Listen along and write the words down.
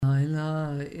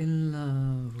ilaha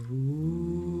illa hu.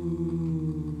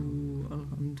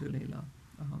 Alhamdulillah,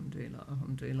 alhamdulillah,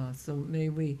 alhamdulillah. So may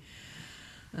we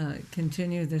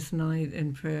continue this night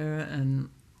in prayer and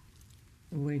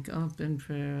wake up in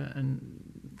prayer and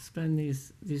spend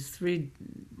these 3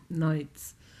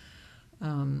 nights,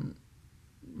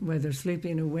 whether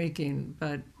sleeping or waking,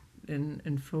 but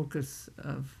in focus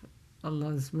of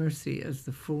Allah's mercy as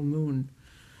the full moon.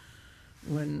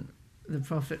 When the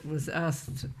Prophet was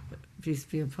asked, peace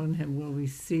be upon him, will we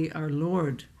see our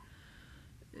Lord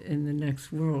in the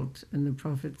next world? And the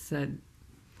Prophet said,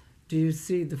 do you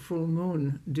see the full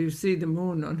moon? Do you see the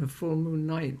moon on a full moon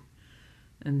night?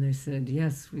 And they said,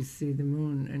 yes, we see the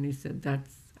moon. And he said,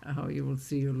 that's how you will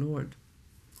see your Lord.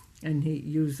 And he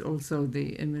used also the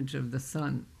image of the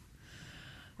sun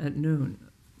at noon.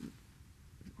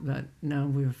 But now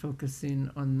we're focusing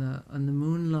on the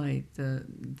moonlight, the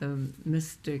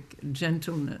mystic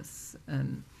gentleness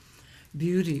and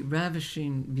beauty,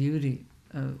 ravishing beauty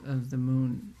of the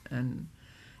moon, and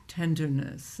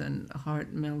tenderness and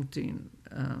heart-melting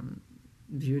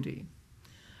beauty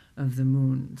of the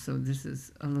moon. So this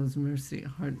is Allah's mercy,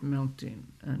 heart-melting,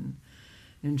 and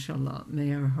inshallah,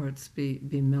 may our hearts be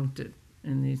melted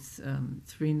in these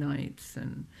 3 nights,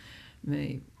 and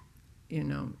may,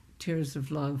 tears of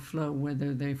love flow,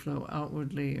 whether they flow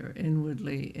outwardly or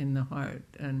inwardly in the heart,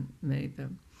 and may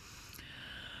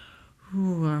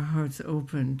our hearts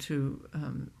open to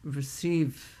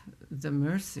receive the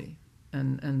mercy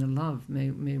and the love.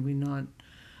 May we not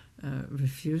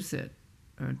refuse it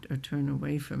or turn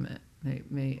away from it.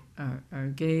 May our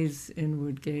gaze,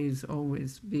 inward gaze,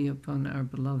 always be upon our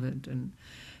beloved, and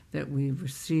that we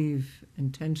receive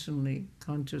intentionally,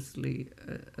 consciously,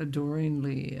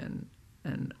 adoringly,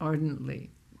 and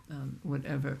ardently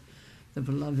whatever the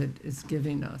beloved is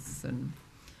giving us. And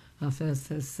Hafez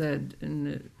has said,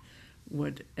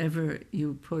 whatever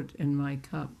you put in my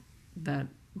cup, that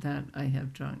I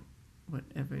have drunk.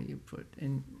 Whatever you put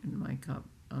in my cup.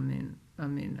 Amen,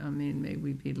 amen, amen. May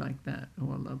we be like that.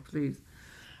 Oh Allah, please.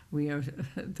 We are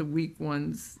the weak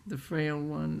ones, the frail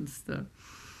ones, the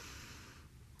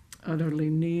utterly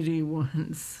needy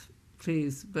ones.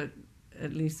 Please, but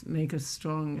at least make us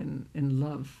strong in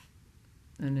love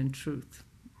and in truth.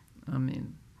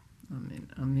 Amen, amen,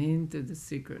 amen. Through the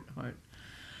secret heart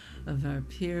of our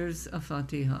peers,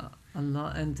 Al-Fatiha.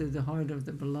 Allah, and to the heart of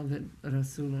the beloved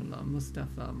Rasulullah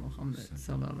Mustafa Muhammad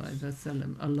sallallahu alaihi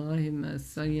wasallam. Allahumma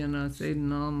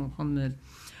Sayyidina Muhammad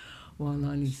wa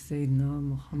ala ali Sayyidina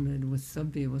Muhammad wa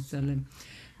sabbi wa sallam.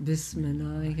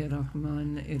 Bismillahir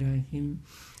Rahmanir Rahim.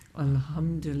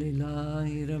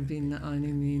 Alhamdulillahi Rabbil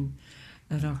Alamin.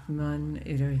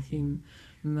 Ar-Rahmanir Rahim.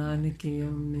 Maliki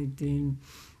Yawmiddin.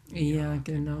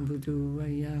 Iyyaka na'budu wa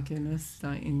iyyaka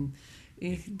nasta'in.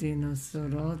 اهدنا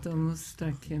الصراط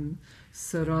المستقيم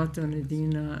صراط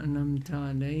الذين أنعمت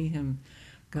عليهم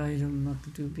غير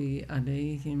المغضوب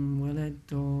عليهم ولا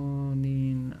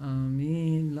الضالين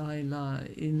آمين. لا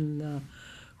إله إلا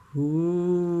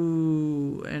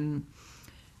هو.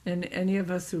 And any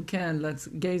of us who can, let's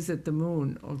gaze at the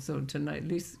moon also tonight, at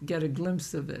least get a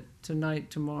glimpse of it tonight,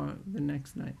 tomorrow, the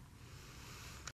next night.